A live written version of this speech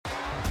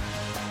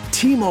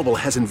T-Mobile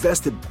has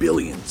invested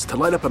billions to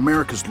light up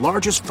America's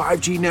largest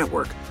 5G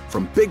network,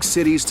 from big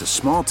cities to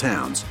small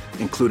towns,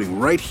 including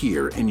right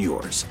here in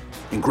yours.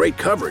 And great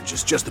coverage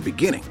is just the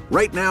beginning.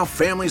 Right now,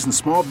 families and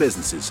small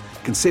businesses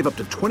can save up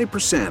to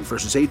 20%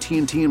 versus AT&T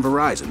and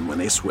Verizon when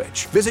they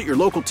switch. Visit your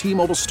local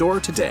T-Mobile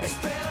store today.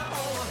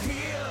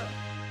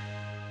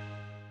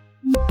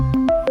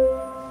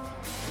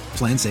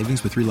 Plan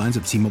savings with 3 lines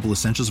of T-Mobile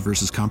Essentials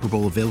versus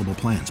comparable available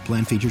plans.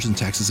 Plan features and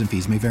taxes and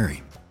fees may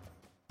vary.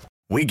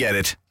 We get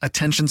it.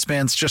 Attention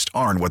spans just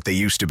aren't what they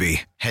used to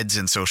be. Heads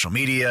in social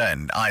media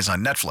and eyes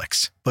on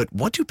Netflix. But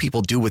what do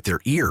people do with their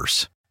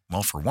ears?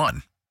 Well, for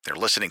one, they're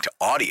listening to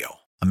audio.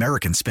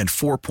 Americans spend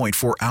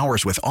 4.4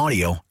 hours with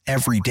audio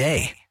every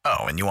day. Oh,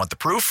 and you want the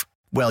proof?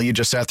 Well, you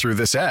just sat through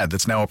this ad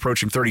that's now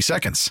approaching 30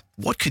 seconds.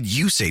 What could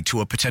you say to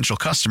a potential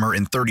customer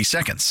in 30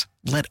 seconds?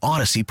 Let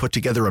Odyssey put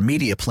together a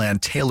media plan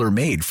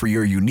tailor-made for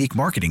your unique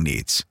marketing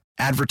needs.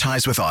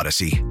 Advertise with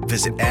Odyssey.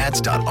 Visit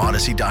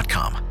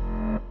ads.odyssey.com.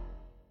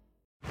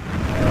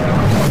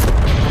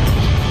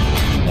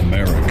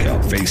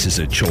 America faces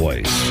a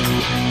choice.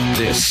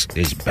 This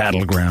is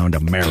Battleground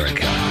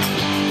America.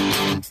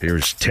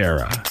 Here's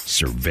Tara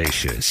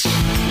Servatius.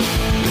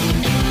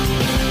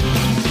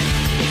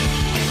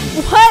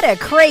 What a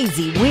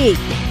crazy week.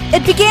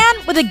 It began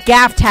with a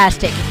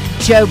gaffe-tastic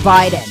Joe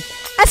Biden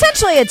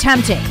essentially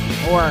attempting,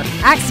 or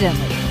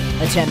accidentally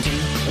attempting,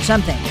 or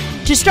something,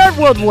 to start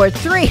World War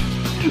III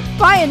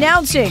by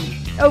announcing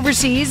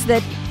overseas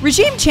that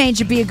regime change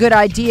would be a good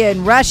idea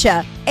in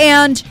Russia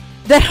and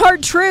that our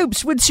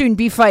troops would soon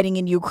be fighting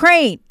in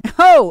Ukraine.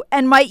 Oh,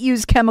 and might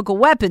use chemical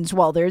weapons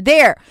while they're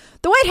there.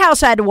 The White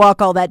House had to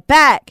walk all that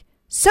back.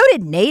 So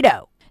did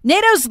NATO.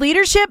 NATO's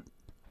leadership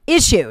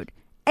issued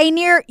a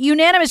near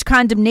unanimous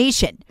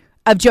condemnation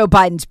of Joe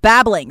Biden's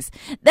babblings.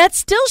 That's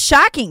still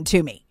shocking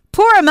to me.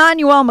 Poor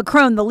Emmanuel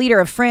Macron, the leader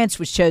of France,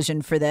 was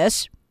chosen for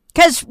this.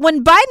 Because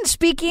when Biden's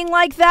speaking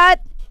like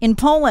that in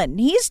Poland,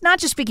 he's not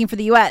just speaking for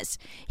the U.S.,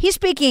 he's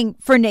speaking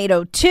for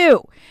NATO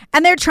too.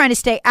 And they're trying to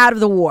stay out of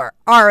the war.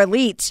 Our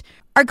elites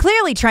are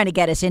clearly trying to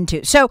get us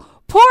into. So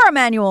poor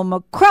Emmanuel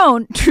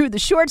Macron drew the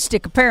short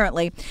stick,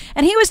 apparently,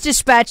 and he was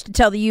dispatched to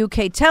tell the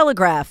UK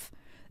Telegraph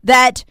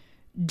that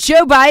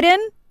Joe Biden,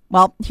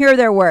 well, here are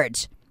their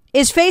words,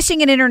 is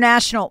facing an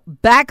international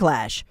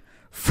backlash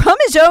from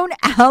his own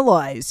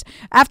allies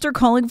after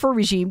calling for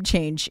regime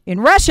change in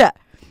Russia.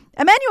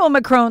 Emmanuel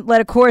Macron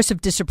led a chorus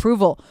of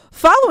disapproval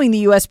following the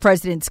U.S.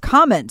 president's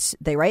comments.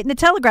 They write in the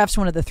Telegraph's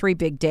one of the 3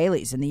 big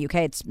dailies in the UK.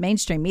 It's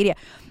mainstream media.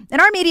 And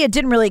our media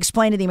didn't really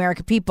explain to the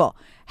American people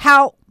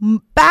how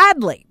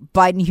badly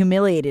Biden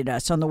humiliated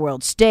us on the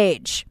world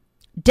stage.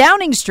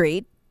 Downing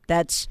Street,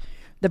 that's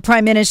the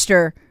prime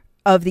minister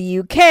of the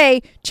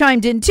UK,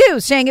 chimed in too,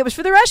 saying it was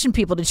for the Russian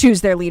people to choose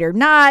their leader,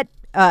 not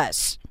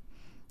us.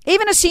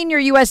 Even a senior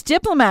U.S.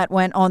 diplomat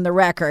went on the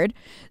record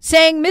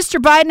saying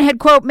Mr. Biden had,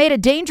 quote, made a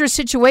dangerous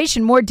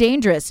situation more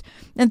dangerous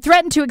and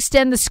threatened to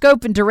extend the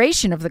scope and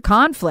duration of the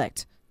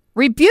conflict.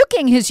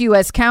 Rebuking his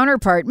U.S.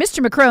 counterpart, Mr.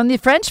 Macron, the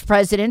French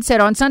president, said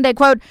on Sunday,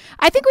 quote,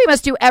 I think we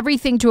must do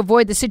everything to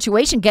avoid the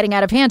situation getting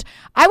out of hand.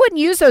 I wouldn't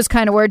use those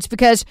kind of words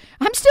because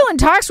I'm still in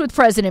talks with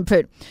President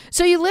Putin.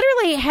 So you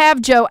literally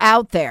have Joe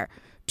out there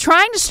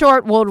trying to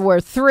start World War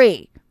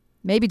III,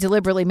 maybe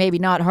deliberately, maybe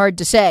not, hard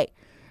to say,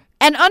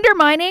 and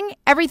undermining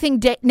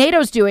everything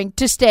NATO's doing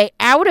to stay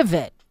out of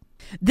it.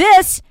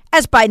 This,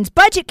 as Biden's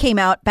budget came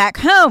out back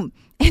home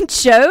and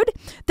showed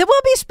that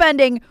we'll be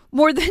spending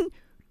more than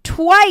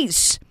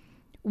twice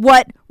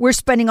what we're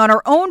spending on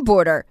our own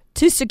border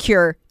to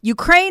secure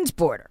Ukraine's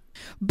border.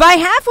 By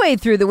halfway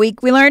through the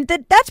week, we learned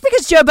that that's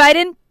because Joe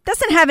Biden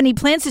doesn't have any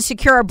plans to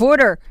secure our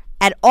border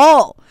at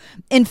all.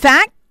 In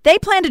fact, they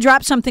plan to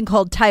drop something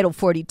called Title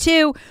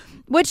 42,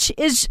 which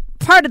is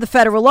part of the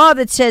federal law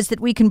that says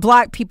that we can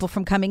block people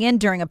from coming in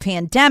during a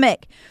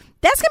pandemic.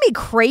 That's going to be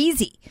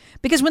crazy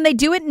because when they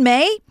do it in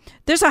May,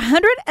 there's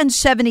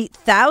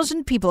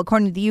 170,000 people,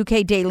 according to the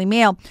UK Daily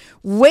Mail,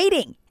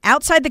 waiting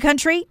outside the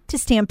country to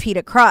stampede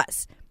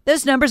across.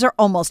 Those numbers are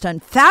almost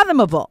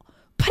unfathomable,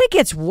 but it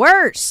gets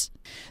worse.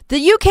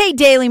 The UK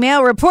Daily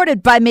Mail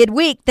reported by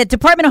midweek that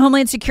Department of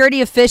Homeland Security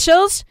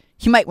officials,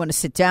 you might want to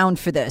sit down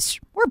for this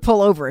or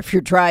pull over if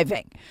you're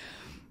driving.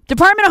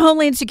 Department of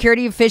Homeland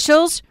Security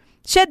officials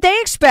said they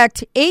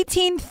expect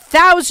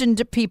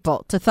 18,000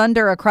 people to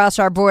thunder across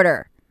our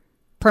border.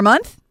 Per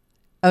month?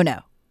 Oh, no.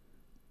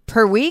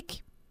 Per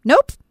week?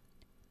 Nope.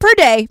 Per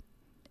day.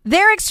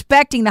 They're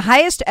expecting the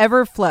highest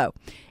ever flow.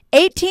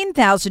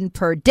 18,000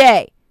 per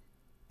day.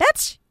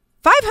 That's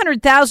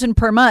 500,000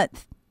 per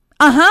month.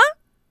 Uh-huh.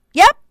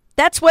 Yep.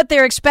 That's what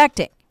they're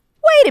expecting.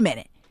 Wait a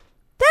minute.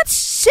 That's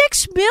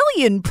 6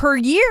 million per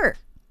year.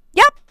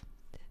 Yep.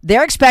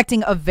 They're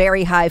expecting a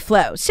very high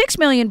flow, 6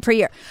 million per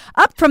year,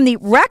 up from the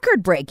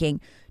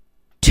record-breaking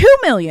 2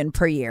 million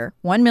per year,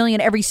 1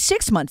 million every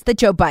 6 months that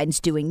Joe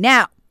Biden's doing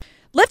now.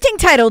 Lifting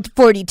Title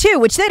 42,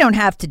 which they don't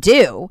have to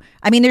do.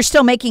 I mean, they're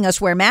still making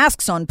us wear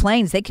masks on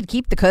planes. They could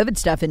keep the COVID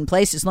stuff in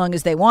place as long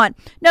as they want.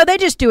 No, they're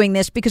just doing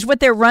this because what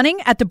they're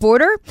running at the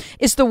border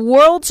is the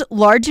world's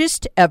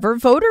largest ever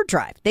voter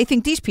drive. They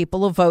think these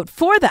people will vote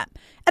for them,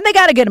 and they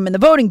got to get them in the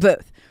voting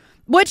booth,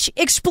 which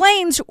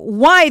explains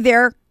why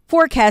they're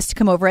forecast to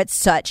come over at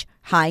such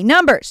high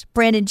numbers.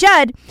 Brandon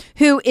Judd,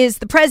 who is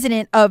the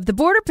president of the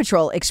Border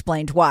Patrol,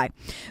 explained why.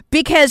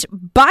 Because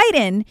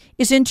Biden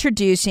is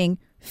introducing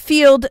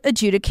field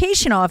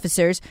adjudication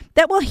officers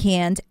that will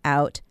hand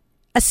out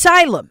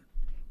asylum,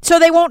 so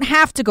they won't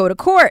have to go to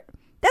court.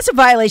 That's a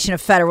violation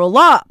of federal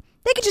law.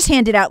 They can just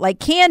hand it out like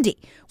candy.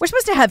 We're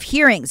supposed to have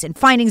hearings and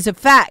findings of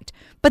fact,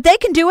 but they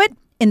can do it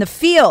in the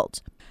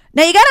field.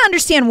 Now, you got to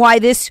understand why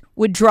this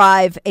would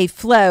drive a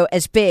flow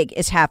as big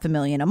as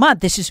 $500,000 a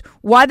month. This is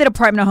why the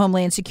Department of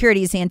Homeland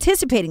Security is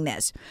anticipating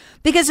this,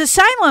 because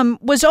asylum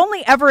was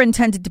only ever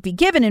intended to be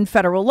given in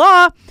federal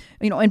law,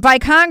 and by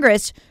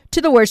Congress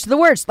to the worst of the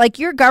worst. Like,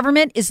 your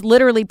government is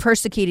literally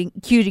persecuting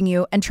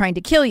you and trying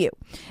to kill you.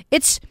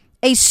 It's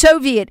a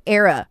Soviet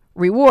era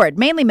reward,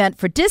 mainly meant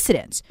for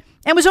dissidents,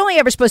 and was only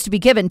ever supposed to be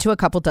given to a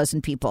couple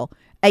dozen people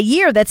a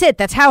year. That's it.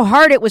 That's how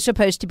hard it was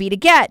supposed to be to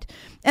get.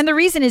 And the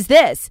reason is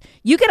this: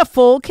 you get a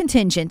full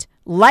contingent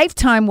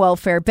lifetime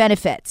welfare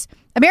benefits.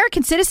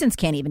 American citizens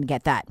can't even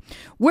get that.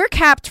 We're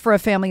capped for a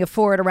family of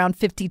four at around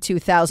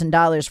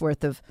 $52,000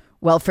 worth of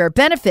welfare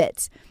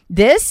benefits.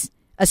 This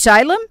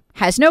asylum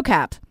has no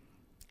cap.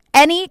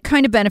 Any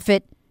kind of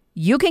benefit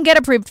you can get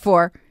approved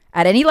for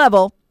at any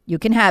level, you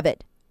can have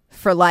it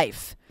for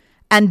life.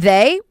 And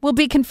they will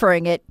be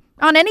conferring it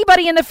on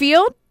anybody in the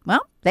field.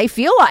 Well, they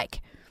feel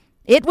like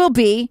it will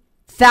be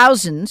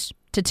thousands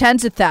to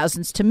tens of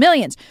thousands to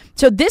millions.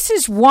 So this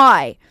is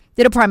why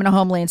the Department of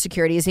Homeland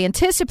Security is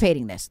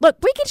anticipating this. Look,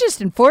 we can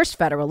just enforce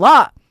federal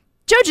law.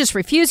 Joe just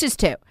refuses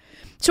to.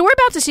 So we're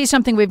about to see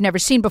something we've never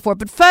seen before.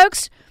 But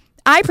folks,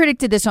 I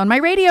predicted this on my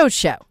radio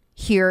show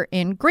here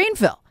in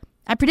Greenville.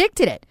 I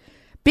predicted it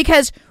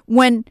because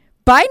when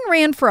Biden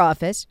ran for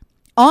office,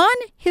 on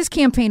his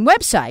campaign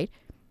website,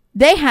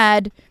 they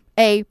had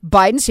a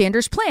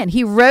Biden-Sanders plan.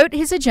 He wrote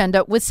his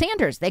agenda with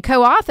Sanders. They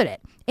co-authored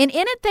it. And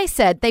in it, they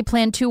said they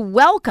plan to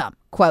welcome,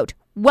 quote,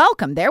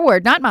 welcome, their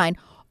word, not mine,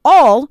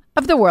 all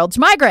of the world's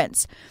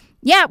migrants.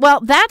 Yeah, well,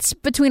 that's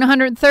between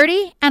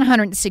 130 and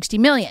 160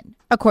 million,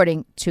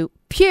 according to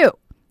Pew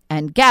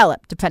and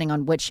Gallup, depending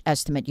on which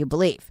estimate you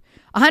believe.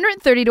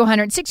 130 to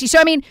 160. So,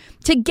 I mean,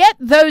 to get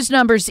those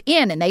numbers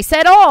in, and they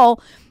said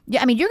all,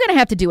 I mean, you're going to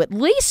have to do at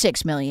least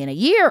 6 million a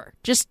year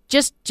just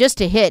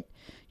to hit,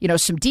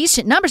 some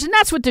decent numbers. And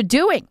that's what they're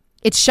doing.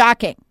 It's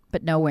shocking,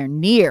 but nowhere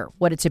near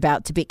what it's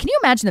about to be. Can you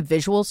imagine the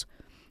visuals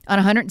on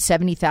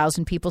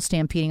 170,000 people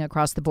stampeding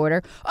across the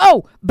border?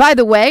 Oh, by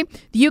the way,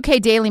 the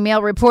UK Daily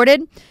Mail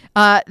reported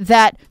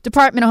that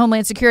Department of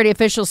Homeland Security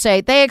officials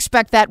say they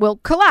expect that will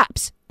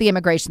collapse the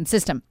immigration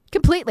system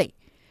completely.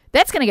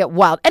 That's going to get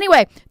wild.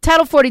 Anyway,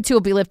 Title 42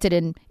 will be lifted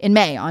in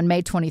May, on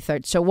May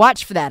 23rd. So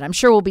watch for that. I'm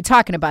sure we'll be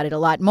talking about it a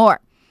lot more.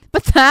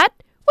 But that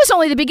was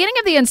only the beginning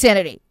of the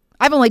insanity.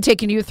 I've only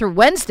taken you through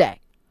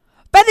Wednesday.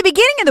 By the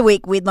beginning of the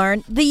week, we'd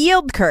learned the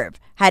yield curve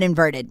had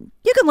inverted.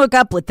 You can look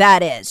up what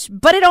that is,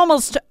 but it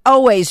almost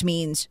always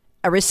means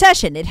a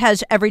recession. It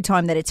has every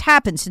time that it's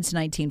happened since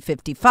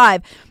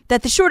 1955,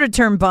 that the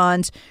shorter-term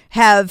bonds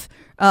have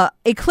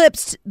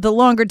eclipsed the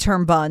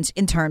longer-term bonds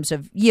in terms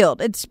of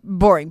yield. It's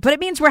boring, but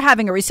it means we're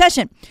having a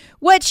recession,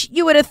 which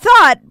you would have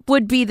thought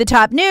would be the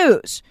top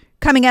news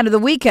coming out of the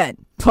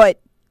weekend,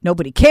 but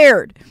nobody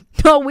cared.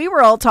 No, we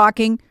were all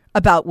talking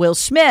about Will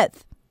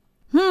Smith.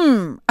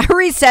 A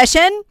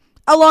recession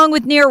along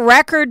with near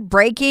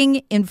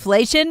record-breaking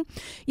inflation?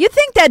 You'd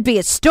think that'd be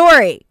a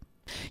story.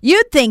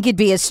 You'd think it'd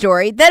be a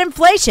story that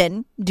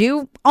inflation,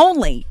 due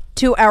only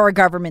to our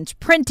government's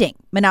printing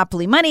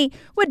monopoly money,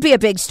 would be a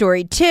big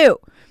story too.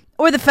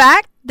 Or the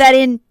fact that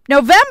in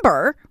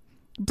November,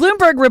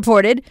 Bloomberg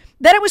reported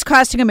that it was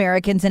costing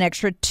Americans an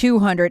extra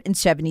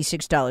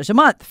 $276 a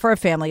month for a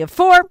family of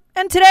four,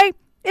 and today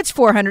it's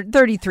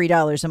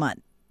 $433 a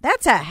month.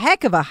 That's a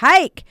heck of a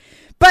hike.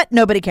 But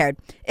nobody cared.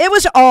 It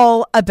was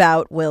all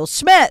about Will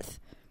Smith.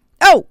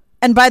 Oh,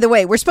 and by the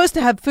way, we're supposed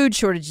to have food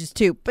shortages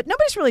too, but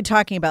nobody's really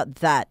talking about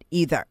that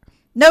either.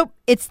 Nope,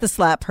 it's the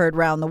slap heard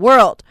around the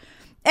world.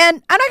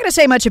 And I'm not going to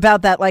say much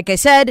about that, like I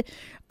said,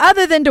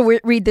 other than to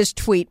read this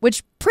tweet,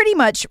 which pretty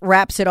much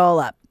wraps it all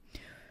up.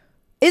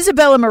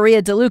 Isabella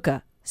Maria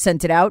DeLuca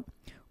sent it out.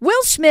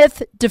 Will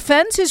Smith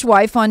defends his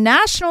wife on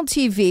national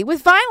TV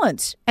with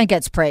violence and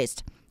gets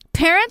praised.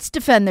 Parents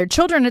defend their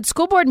children at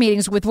school board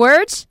meetings with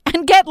words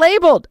and get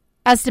labeled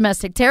as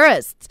domestic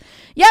terrorists.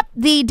 Yep,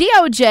 the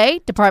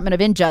DOJ, Department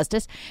of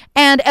Injustice,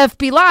 and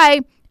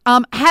FBI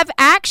have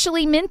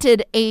actually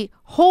minted a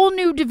whole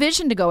new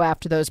division to go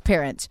after those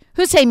parents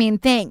who say mean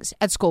things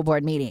at school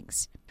board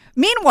meetings.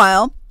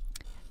 Meanwhile,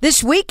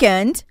 this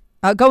weekend,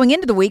 going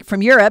into the week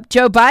from Europe,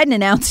 Joe Biden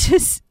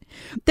announces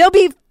there'll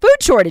be food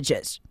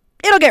shortages.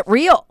 It'll get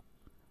real.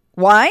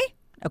 Why?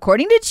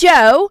 According to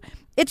Joe,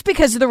 it's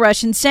because of the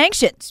Russian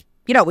sanctions.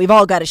 We've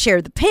all got to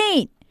share the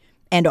pain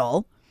and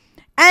all.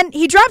 And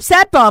he drops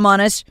that bomb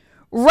on us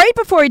right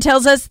before he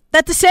tells us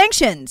that the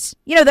sanctions,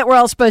 that we're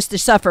all supposed to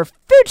suffer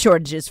food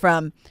shortages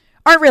from,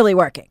 aren't really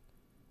working.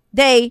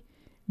 They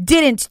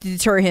didn't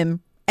deter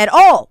him at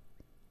all.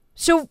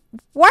 So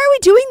why are we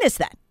doing this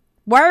then?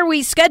 Why are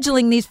we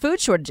scheduling these food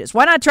shortages?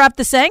 Why not drop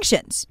the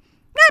sanctions?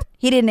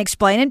 He didn't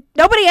explain it.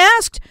 Nobody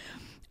asked.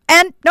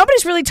 And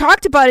nobody's really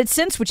talked about it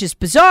since, which is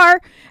bizarre.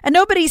 And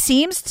nobody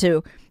seems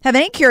to have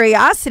any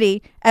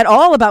curiosity at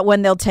all about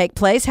when they'll take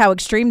place, how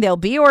extreme they'll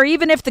be, or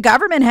even if the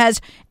government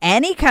has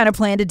any kind of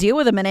plan to deal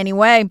with them in any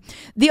way.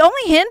 The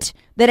only hint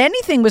that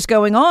anything was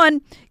going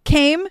on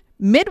came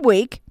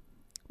midweek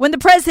when the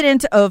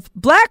president of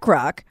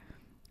BlackRock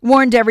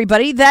warned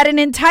everybody that an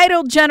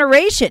entitled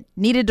generation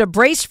needed to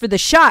brace for the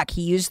shock.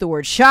 He used the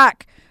word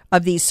shock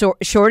of these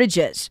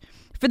shortages.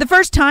 For the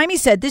first time, he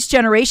said this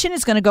generation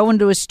is going to go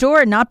into a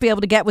store and not be able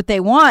to get what they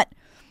want.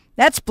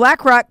 That's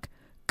BlackRock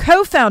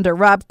co-founder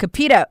Rob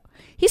Kapito.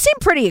 He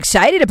seemed pretty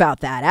excited about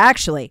that,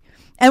 actually.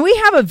 And we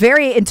have a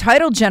very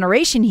entitled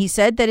generation, he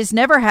said, that has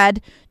never had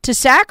to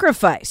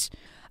sacrifice.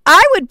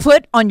 I would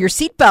put on your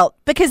seatbelt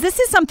because this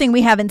is something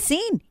we haven't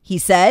seen, he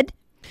said.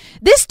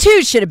 This,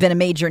 too, should have been a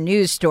major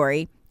news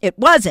story. It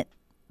wasn't,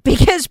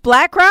 because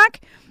BlackRock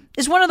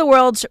is one of the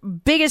world's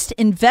biggest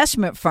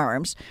investment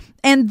firms,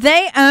 and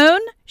they own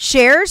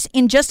shares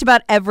in just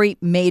about every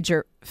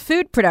major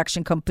food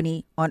production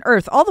company on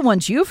earth, all the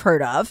ones you've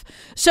heard of.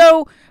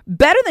 So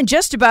better than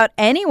just about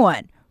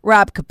anyone,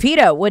 Rob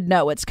Kapito would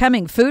know what's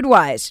coming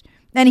food-wise,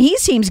 and he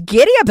seems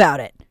giddy about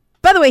it.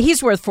 By the way,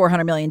 he's worth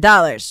 $400 million,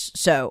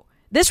 so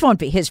this won't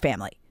be his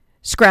family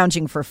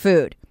scrounging for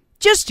food.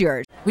 Just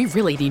yours. We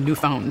really need new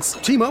phones.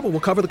 T-Mobile will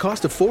cover the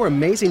cost of 4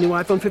 amazing new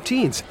iPhone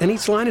 15s, and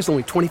each line is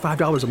only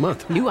 $25 a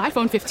month. New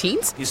iPhone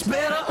 15s? It's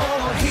better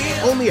over here.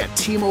 Only at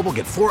T-Mobile,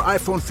 get 4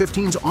 iPhone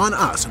 15s on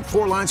us and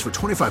 4 lines for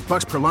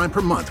 $25 per line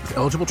per month with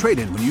eligible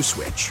trade-in when you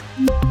switch.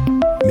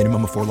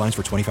 Minimum of 4 lines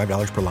for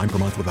 $25 per line per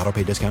month with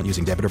autopay discount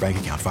using debit or bank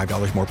account.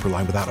 $5 more per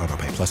line without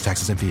autopay, plus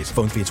taxes and fees.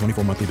 Phone fee at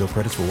 24 monthly bill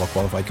credits for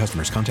well-qualified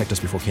customers. Contact us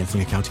before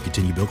canceling account to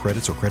continue bill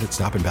credits or credit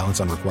stop and balance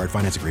on required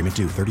finance agreement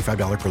due.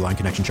 $35 per line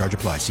connection charge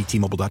applies. See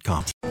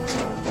T-Mobile.com.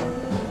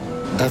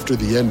 After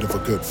the end of a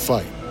good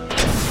fight,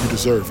 you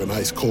deserve an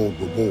ice-cold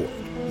reward.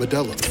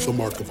 Modelo is the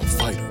mark of a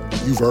fighter.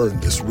 You've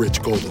earned this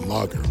rich golden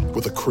lager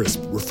with a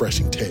crisp,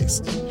 refreshing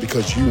taste.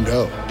 Because you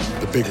know,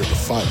 the bigger the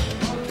fight,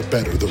 the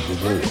better the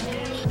reward.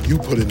 You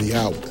put in the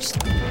hours,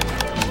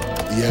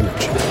 the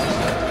energy,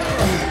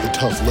 the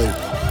tough labor.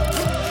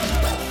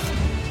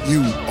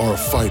 You are a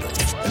fighter,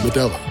 and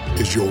Modelo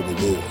is your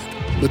reward.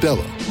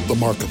 Modelo, the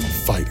mark of a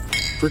fighter.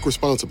 Drink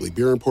responsibly.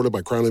 Beer imported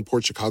by Crown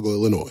Imports, Chicago,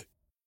 Illinois.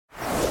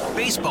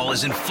 Baseball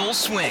is in full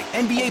swing.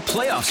 NBA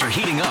playoffs are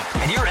heating up,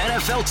 and your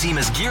NFL team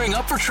is gearing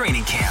up for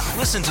training camp.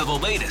 Listen to the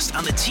latest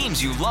on the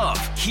teams you love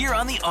here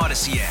on the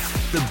Odyssey app.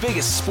 The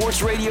biggest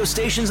sports radio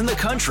stations in the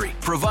country,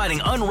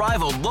 providing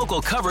unrivaled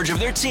local coverage of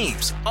their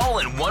teams, all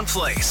in one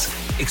place.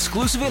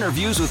 Exclusive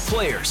interviews with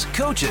players,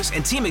 coaches,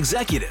 and team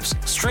executives,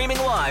 streaming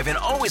live and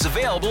always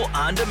available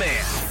on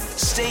demand.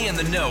 Stay in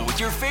the know with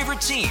your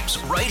favorite teams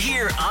right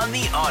here on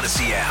the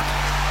Odyssey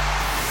app.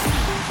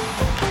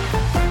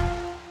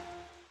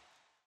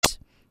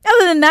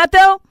 Other than that,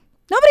 though,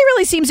 nobody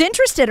really seems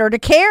interested or to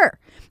care.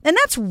 And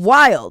that's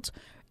wild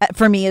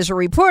for me as a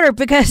reporter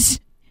because,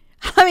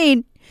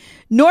 normally,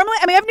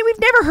 we've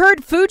never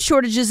heard food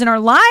shortages in our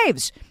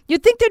lives.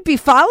 You'd think there'd be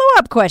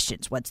follow-up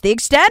questions. What's the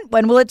extent?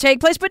 When will it take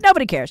place? But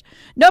nobody cares.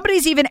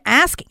 Nobody's even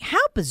asking.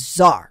 How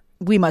bizarre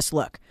we must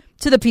look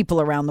to the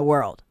people around the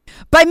world.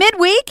 By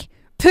midweek,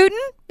 Putin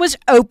was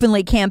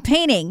openly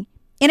campaigning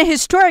in a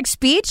historic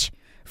speech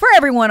for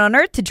everyone on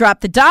earth to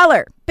drop the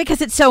dollar because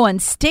it's so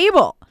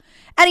unstable.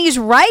 And he's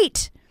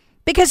right,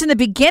 because in the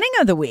beginning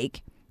of the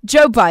week,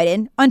 Joe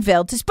Biden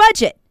unveiled his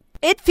budget.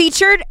 It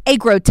featured a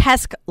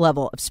grotesque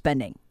level of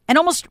spending, an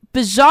almost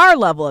bizarre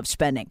level of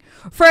spending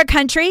for a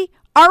country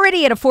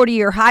already at a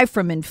 40-year high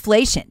from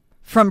inflation,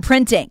 from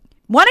printing.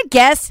 Want to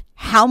guess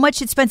how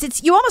much it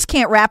spends? You almost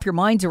can't wrap your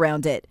minds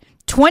around it.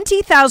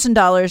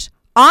 $20,000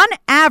 on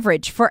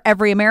average for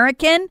every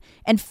American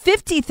and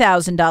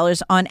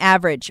 $50,000 on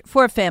average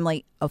for a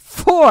family of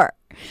 4.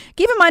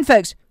 Keep in mind,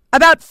 folks,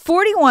 about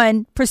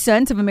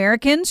 41% of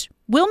Americans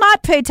will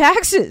not pay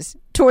taxes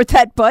toward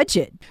that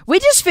budget. We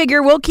just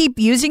figure we'll keep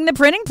using the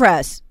printing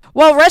press.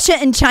 While Russia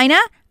and China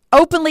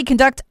openly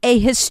conduct a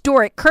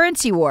historic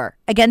currency war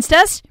against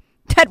us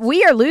that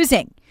we are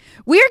losing.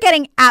 We are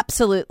getting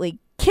absolutely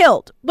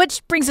killed,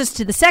 which brings us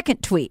to the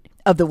second tweet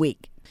of the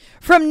week.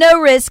 From No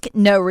Risk,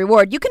 No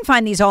Reward. You can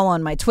find these all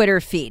on my Twitter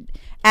feed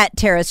at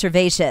Tara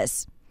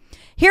Servatius.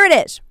 Here it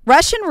is.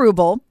 Russian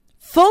ruble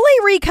fully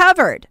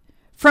recovered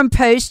from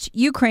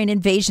post-Ukraine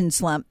invasion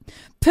slump.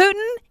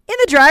 Putin in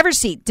the driver's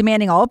seat,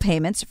 demanding all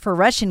payments for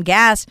Russian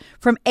gas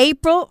from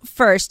April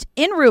 1st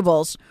in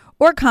rubles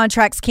or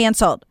contracts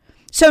canceled.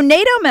 So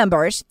NATO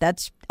members,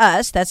 that's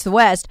us, that's the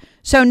West.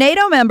 So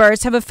NATO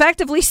members have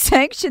effectively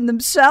sanctioned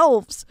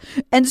themselves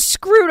and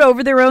screwed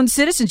over their own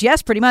citizens.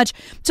 Yes, pretty much.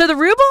 So the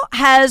ruble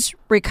has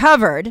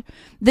recovered.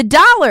 The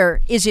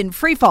dollar is in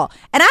free fall.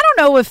 And I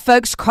don't know if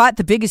folks caught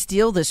the biggest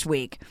deal this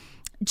week.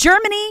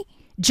 Germany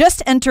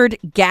just entered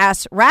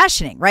gas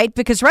rationing, right?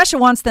 Because Russia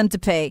wants them to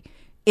pay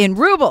in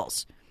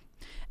rubles.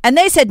 And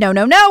they said, no,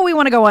 we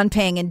want to go on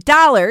paying in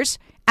dollars.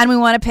 And we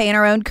want to pay in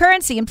our own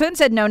currency. And Putin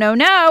said,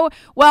 no.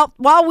 Well,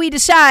 while we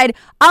decide,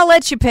 I'll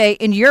let you pay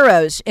in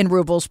euros, in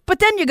rubles, but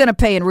then you're going to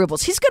pay in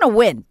rubles. He's going to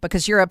win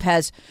because Europe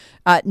has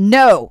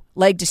no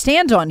leg to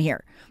stand on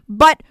here.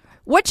 But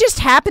what just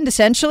happened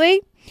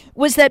essentially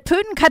was that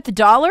Putin cut the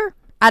dollar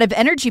out of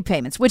energy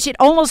payments, which it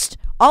almost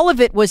all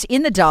of it was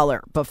in the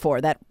dollar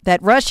before. That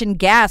Russian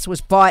gas was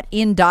bought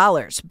in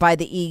dollars by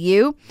the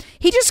EU.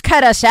 He just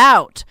cut us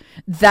out.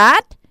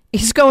 That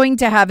is going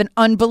to have an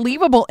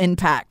unbelievable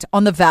impact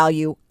on the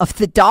value of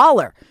the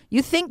dollar.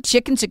 You think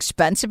chicken's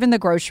expensive in the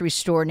grocery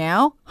store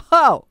now?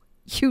 Oh,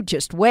 you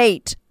just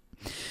wait.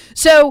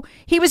 So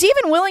he was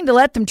even willing to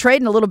let them trade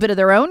in a little bit of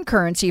their own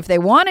currency if they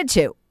wanted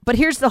to. But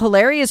here's the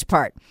hilarious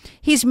part.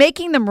 He's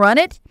making them run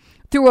it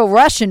through a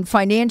Russian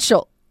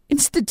financial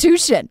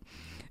institution.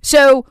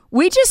 So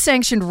we just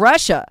sanctioned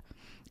Russia,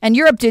 and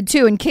Europe did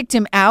too, and kicked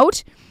him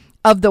out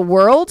of the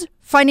world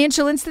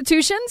financial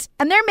institutions,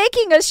 and they're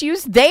making us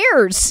use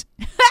theirs.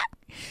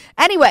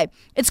 Anyway,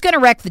 it's going to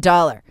wreck the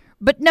dollar,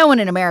 but no one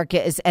in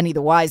America is any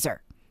the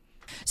wiser.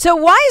 So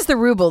why is the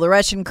ruble, the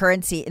Russian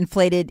currency,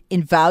 inflated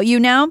in value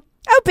now?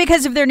 Oh,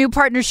 because of their new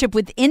partnership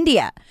with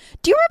India.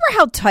 Do you remember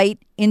how tight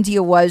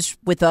India was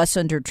with us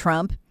under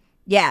Trump?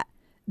 Yeah,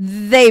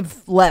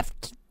 they've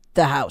left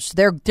the house.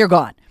 They're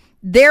gone.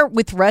 They're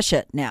with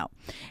Russia now.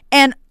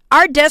 And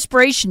our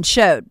desperation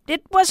showed.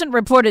 It wasn't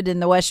reported in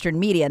the Western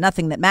media.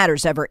 Nothing that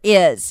matters ever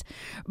is.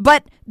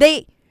 But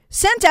they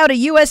sent out a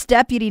U.S.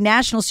 Deputy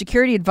National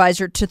Security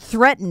Advisor to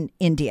threaten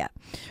India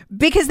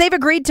because they've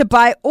agreed to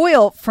buy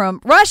oil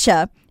from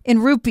Russia in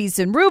rupees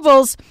and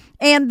rubles,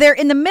 and they're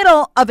in the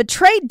middle of a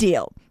trade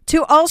deal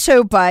to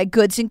also buy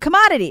goods and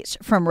commodities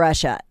from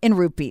Russia in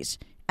rupees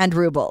and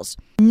rubles,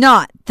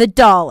 not the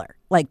dollar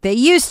like they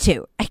used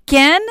to.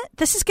 Again,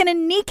 this is going to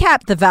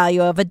kneecap the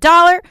value of a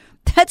dollar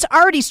that's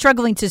already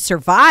struggling to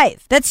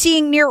survive, that's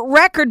seeing near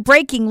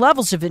record-breaking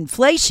levels of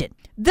inflation.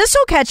 This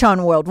will catch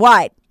on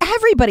worldwide.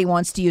 Everybody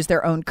wants to use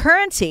their own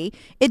currency.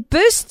 It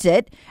boosts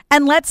it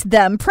and lets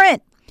them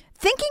print.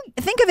 Think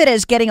of it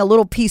as getting a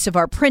little piece of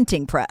our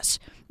printing press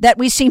that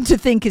we seem to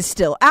think is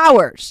still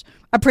ours.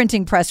 A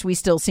printing press we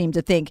still seem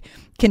to think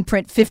can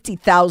print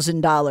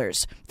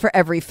 $50,000 for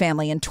every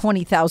family and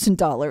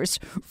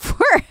 $20,000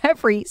 for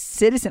every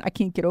citizen. I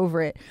can't get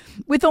over it.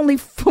 With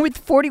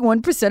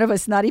 41% of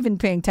us not even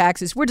paying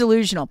taxes, we're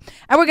delusional.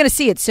 And we're going to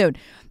see it soon.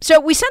 So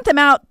we sent them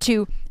out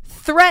to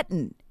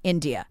threaten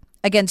India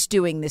against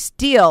doing this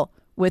deal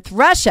with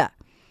Russia.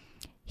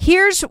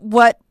 Here's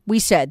what we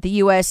said, the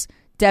U.S.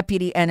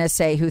 Deputy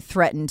NSA who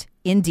threatened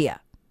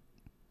India.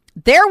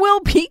 There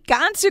will be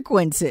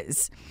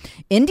consequences.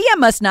 India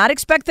must not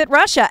expect that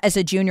Russia, as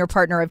a junior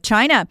partner of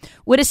China,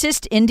 would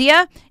assist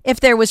India if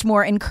there was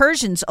more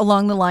incursions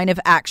along the line of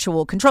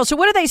actual control. So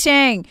what are they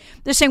saying?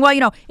 They're saying,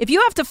 well, if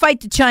you have to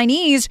fight the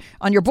Chinese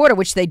on your border,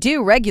 which they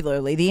do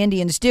regularly, the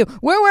Indians do,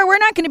 we're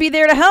not going to be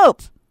there to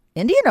help.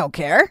 India don't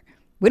care.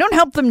 We don't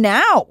help them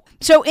now.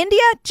 So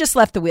India just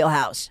left the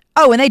wheelhouse.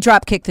 Oh, and they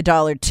drop kicked the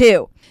dollar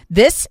too.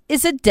 This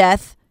is a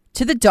death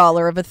to the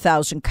dollar of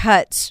 1,000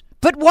 cuts.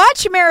 But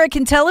watch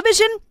American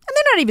television, and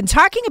they're not even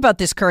talking about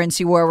this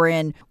currency war we're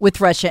in with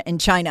Russia and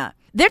China.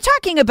 They're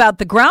talking about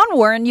the ground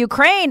war in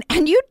Ukraine,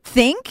 and you'd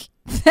think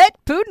that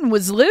Putin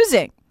was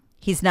losing.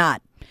 He's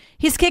not.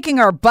 He's kicking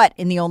our butt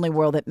in the only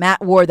war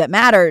that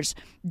matters.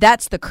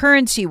 That's the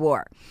currency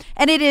war.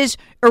 And it is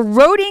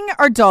eroding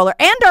our dollar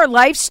and our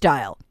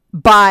lifestyle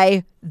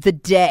by the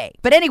day.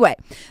 But anyway,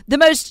 the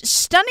most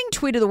stunning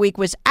tweet of the week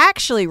was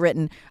actually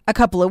written a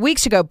couple of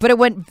weeks ago, but it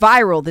went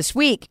viral this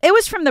week. It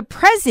was from the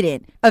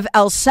president of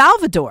El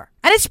Salvador,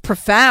 and it's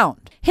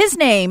profound. His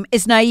name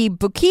is Nayib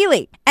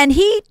Bukele, and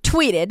he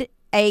tweeted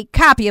a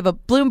copy of a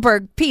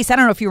Bloomberg piece. I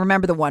don't know if you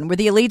remember the one where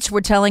the elites were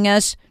telling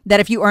us that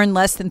if you earn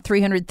less than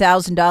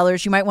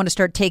 $300,000, you might want to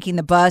start taking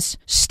the bus,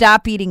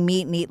 stop eating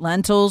meat and eat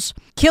lentils,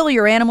 kill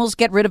your animals,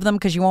 get rid of them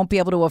because you won't be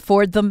able to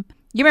afford them.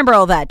 You remember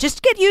all that.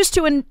 Just get used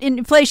to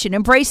inflation.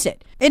 Embrace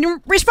it. In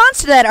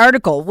response to that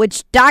article,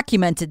 which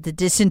documented the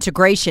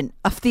disintegration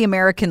of the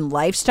American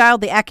lifestyle,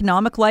 the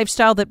economic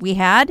lifestyle that we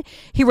had,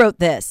 he wrote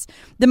this: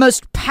 the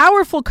most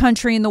powerful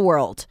country in the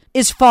world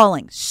is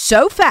falling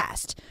so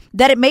fast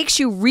that it makes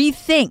you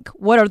rethink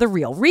what are the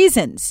real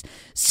reasons.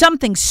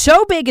 Something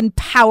so big and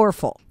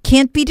powerful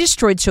can't be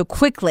destroyed so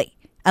quickly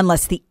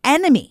unless the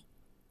enemy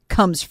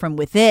comes from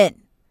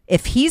within.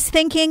 If he's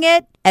thinking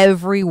it,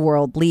 every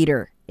world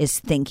leader is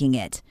thinking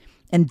it.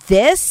 And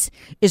this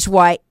is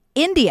why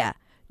India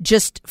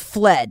just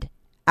fled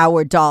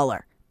our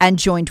dollar and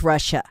joined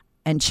Russia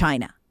and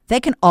China.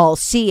 They can all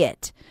see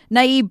it.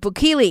 Nayib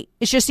Bukele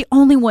is just the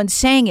only one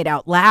saying it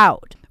out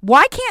loud.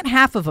 Why can't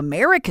half of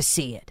America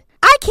see it?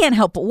 I can't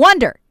help but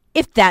wonder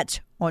if that's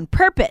on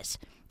purpose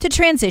to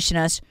transition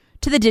us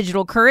to the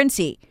digital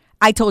currency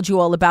I told you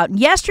all about in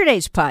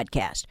yesterday's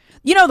podcast.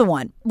 You know the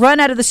one, run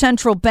out of the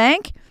central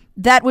bank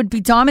that would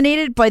be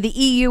dominated by the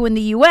EU and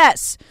the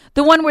US.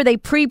 The one where they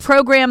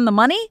pre-program the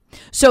money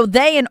so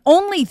they and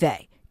only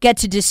they get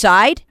to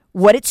decide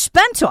what it's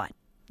spent on.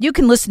 You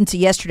can listen to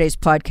yesterday's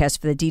podcast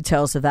for the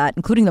details of that,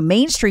 including the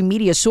mainstream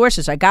media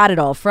sources I got it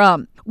all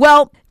from.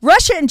 Well,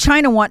 Russia and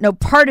China want no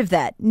part of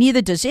that.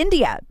 Neither does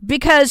India,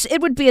 because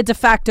it would be a de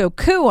facto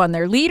coup on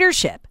their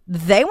leadership.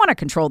 They want to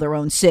control their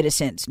own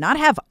citizens, not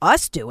have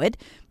us do it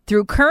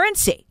through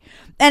currency.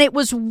 And it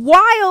was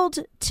wild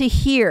to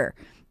hear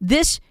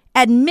this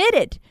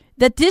admitted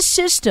that this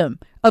system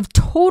of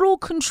total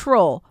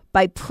control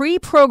by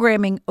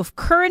pre-programming of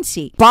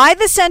currency by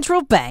the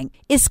central bank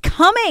is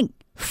coming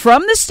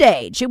from the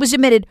stage. It was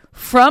admitted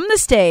from the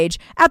stage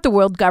at the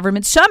World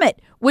Government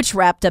Summit, which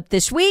wrapped up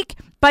this week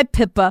by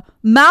Pippa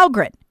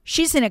Malmgren.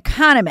 She's an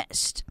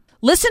economist.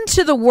 Listen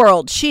to the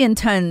world she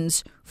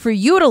intends for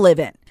you to live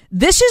in.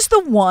 This is the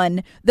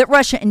one that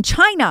Russia and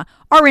China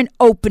are in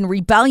open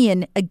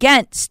rebellion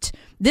against.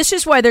 This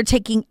is why they're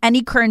taking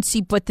any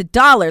currency but the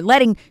dollar,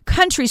 letting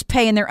countries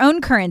pay in their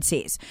own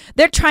currencies.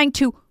 They're trying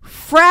to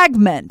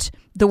fragment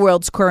the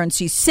world's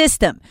currency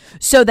system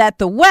so that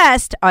the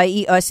West,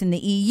 i.e. us and the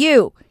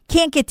EU,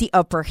 can't get the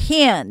upper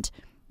hand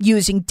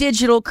using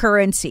digital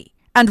currency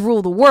and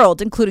rule the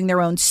world, including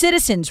their own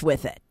citizens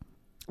with it.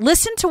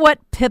 Listen to what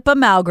Pippa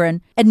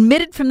Malmgren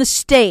admitted from the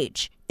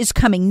stage is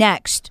coming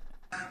next.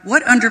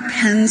 What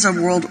underpins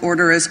a world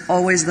order is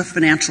always the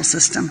financial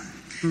system.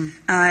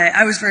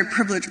 I was very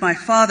privileged. My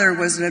father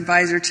was an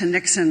advisor to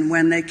Nixon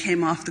when they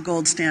came off the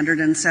gold standard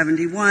in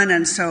 71,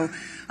 and so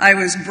I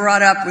was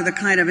brought up with a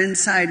kind of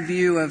inside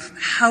view of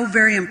how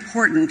very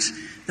important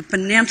the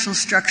financial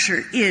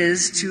structure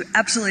is to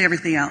absolutely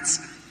everything else.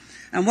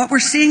 And what we're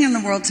seeing in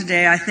the world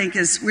today, I think,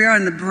 is we are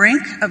on the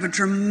brink of a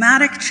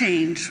dramatic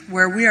change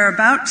where we are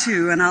about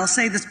to, and I'll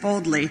say this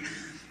boldly,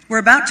 we're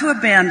about to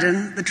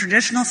abandon the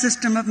traditional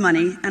system of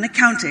money and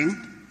accounting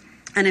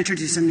and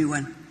introduce a new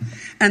one.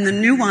 And the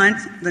new one,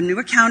 the new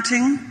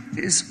accounting,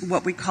 is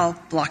what we call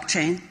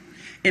blockchain.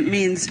 It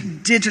means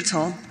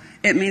digital.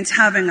 It means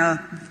having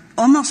a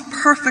almost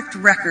perfect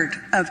record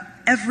of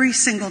every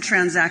single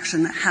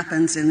transaction that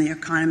happens in the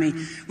economy,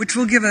 which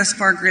will give us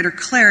far greater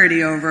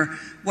clarity over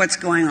what's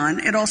going on.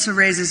 It also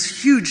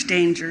raises huge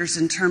dangers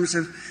in terms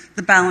of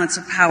the balance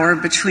of power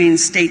between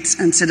states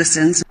and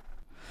citizens.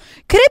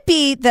 Could it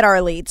be that our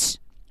elites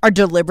are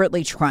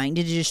deliberately trying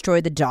to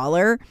destroy the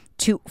dollar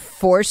to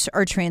force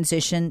our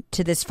transition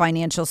to this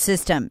financial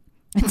system?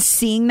 And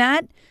seeing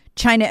that,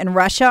 China and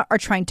Russia are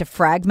trying to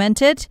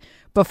fragment it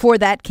before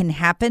that can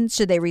happen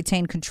so they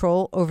retain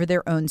control over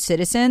their own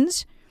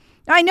citizens.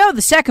 I know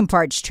the second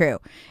part's true.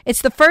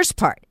 It's the first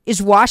part. Is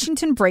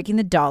Washington breaking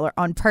the dollar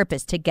on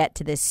purpose to get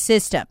to this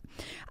system?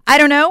 I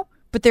don't know,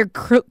 but they're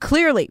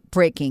clearly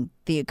breaking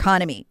the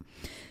economy.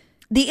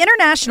 The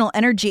International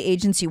Energy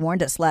Agency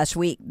warned us last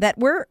week that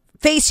we're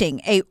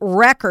facing a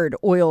record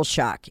oil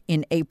shock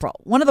in April,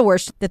 one of the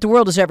worst that the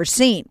world has ever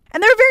seen.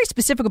 And they're very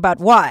specific about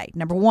why.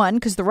 Number one,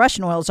 because the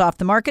Russian oil is off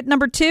the market.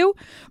 Number two,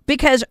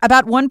 because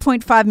about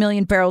 1.5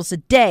 million barrels a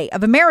day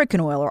of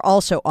American oil are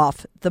also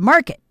off the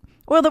market.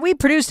 Oil that we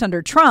produced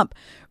under Trump,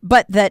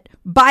 but that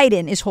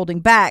Biden is holding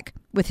back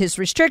with his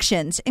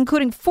restrictions,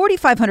 including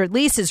 4,500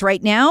 leases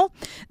right now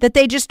that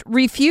they just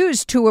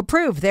refuse to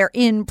approve. They're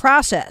in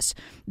process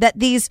that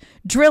these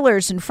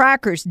drillers and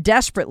frackers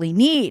desperately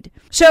need.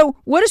 So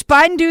what does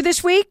Biden do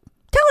this week?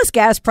 Tell us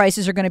gas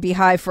prices are going to be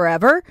high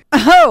forever.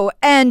 Oh,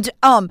 and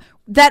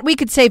that we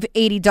could save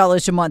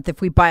 $80 a month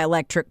if we buy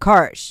electric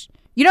cars.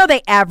 You know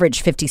they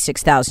average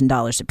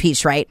 $56,000 a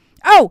piece, right?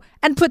 Oh,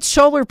 and put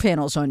solar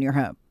panels on your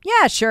home.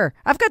 Yeah, sure.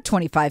 I've got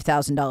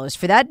 $25,000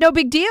 for that. No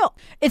big deal.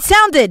 It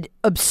sounded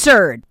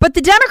absurd, but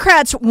the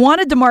Democrats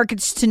wanted the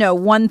markets to know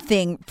one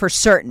thing for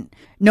certain.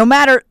 No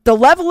matter the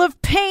level of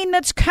pain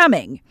that's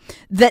coming,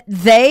 that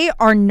they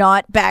are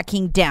not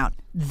backing down.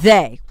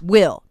 They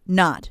will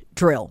not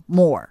drill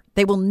more.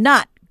 They will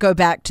not go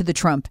back to the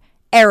Trump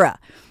era.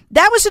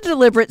 That was a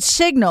deliberate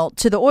signal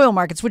to the oil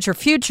markets, which are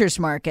futures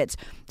markets,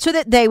 so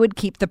that they would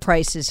keep the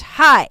prices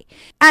high.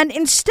 And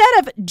instead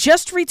of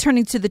just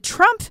returning to the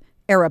Trump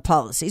era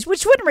policies,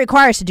 which wouldn't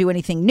require us to do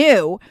anything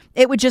new,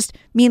 it would just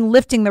mean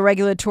lifting the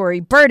regulatory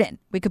burden.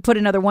 We could put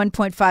another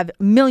 1.5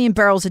 million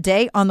barrels a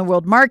day on the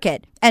world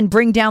market and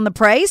bring down the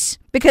price,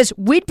 because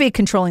we'd be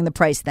controlling the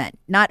price then,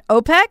 not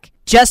OPEC,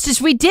 just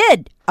as we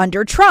did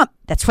under Trump.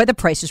 That's why the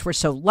prices were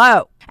so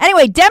low.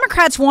 Anyway,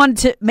 Democrats wanted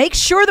to make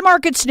sure the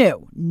markets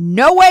knew.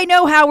 No way,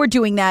 no how we're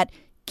doing that.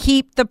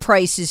 Keep the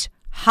prices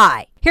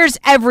high. Here's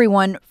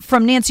everyone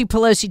from Nancy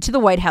Pelosi to the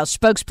White House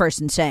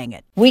spokesperson saying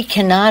it. We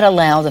cannot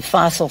allow the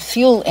fossil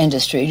fuel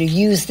industry to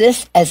use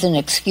this as an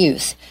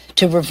excuse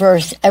to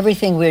reverse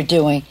everything we're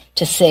doing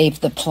to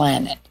save the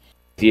planet.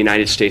 The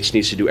United States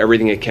needs to do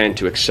everything it can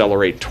to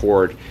accelerate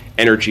toward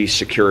energy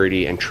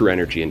security and true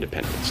energy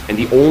independence. And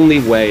the only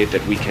way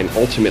that we can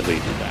ultimately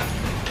do that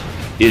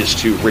is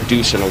to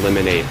reduce and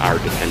eliminate our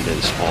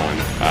dependence on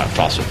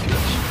fossil fuels.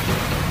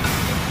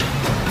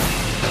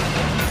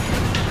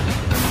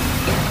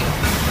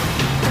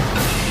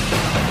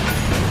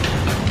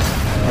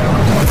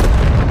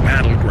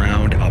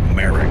 Battleground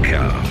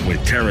America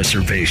with Tara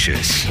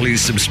Servatius.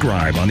 Please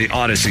subscribe on the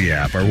Odyssey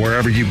app or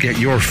wherever you get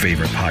your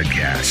favorite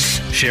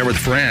podcasts. Share with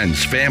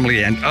friends,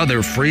 family, and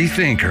other free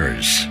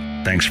thinkers.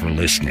 Thanks for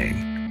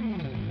listening.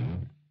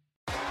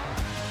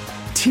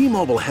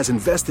 T-Mobile has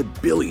invested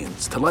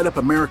billions to light up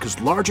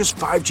America's largest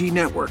 5G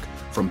network,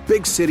 from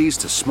big cities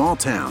to small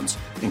towns,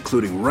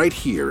 including right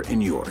here in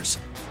yours.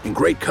 And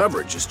great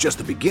coverage is just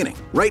the beginning.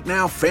 Right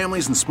now,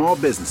 families and small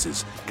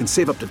businesses can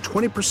save up to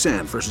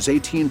 20% versus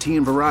AT&T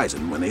and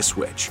Verizon when they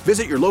switch.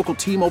 Visit your local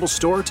T-Mobile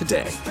store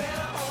today.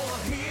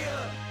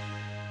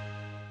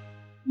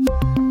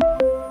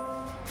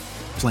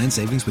 Plan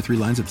savings with 3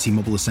 lines of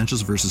T-Mobile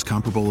Essentials versus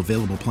comparable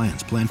available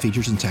plans. Plan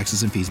features and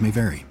taxes and fees may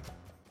vary.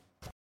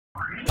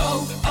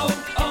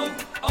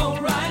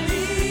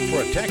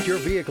 Protect your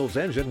vehicle's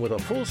engine with a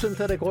full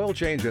synthetic oil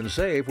change and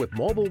save with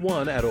Mobil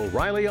 1 at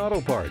O'Reilly Auto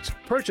Parts.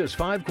 Purchase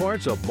 5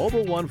 quarts of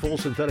Mobil 1 full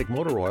synthetic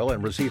motor oil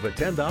and receive a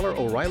 $10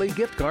 O'Reilly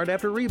gift card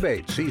after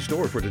rebate. See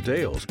store for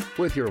details.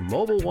 With your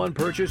Mobil 1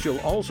 purchase,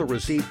 you'll also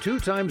receive 2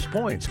 times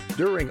points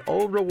during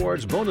Old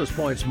Rewards Bonus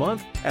Points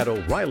Month at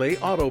O'Reilly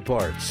Auto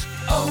Parts.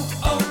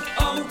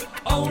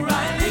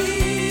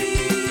 O'Reilly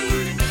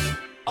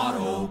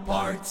Auto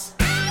Parts.